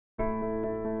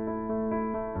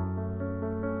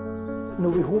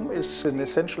Novihum is an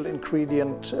essential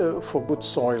ingredient for good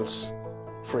soils.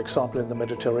 For example, in the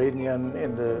Mediterranean,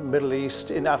 in the Middle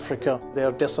East, in Africa, they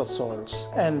are desert soils.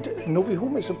 And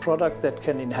Novihum is a product that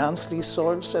can enhance these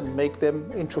soils and make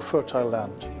them into fertile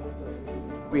land.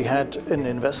 We had an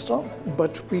investor,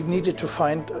 but we needed to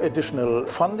find additional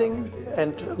funding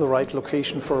and the right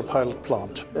location for a pilot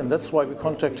plant. And that's why we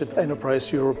contacted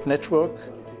Enterprise Europe Network.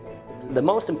 The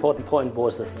most important point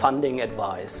was the funding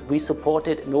advice. We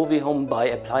supported Novihum by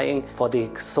applying for the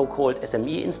so-called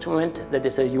SME instrument, that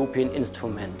is a European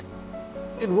instrument.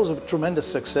 It was a tremendous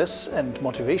success and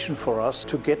motivation for us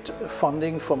to get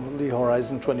funding from the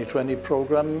Horizon 2020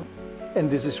 program. And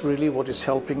this is really what is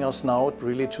helping us now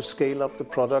really to scale up the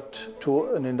product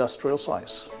to an industrial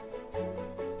size.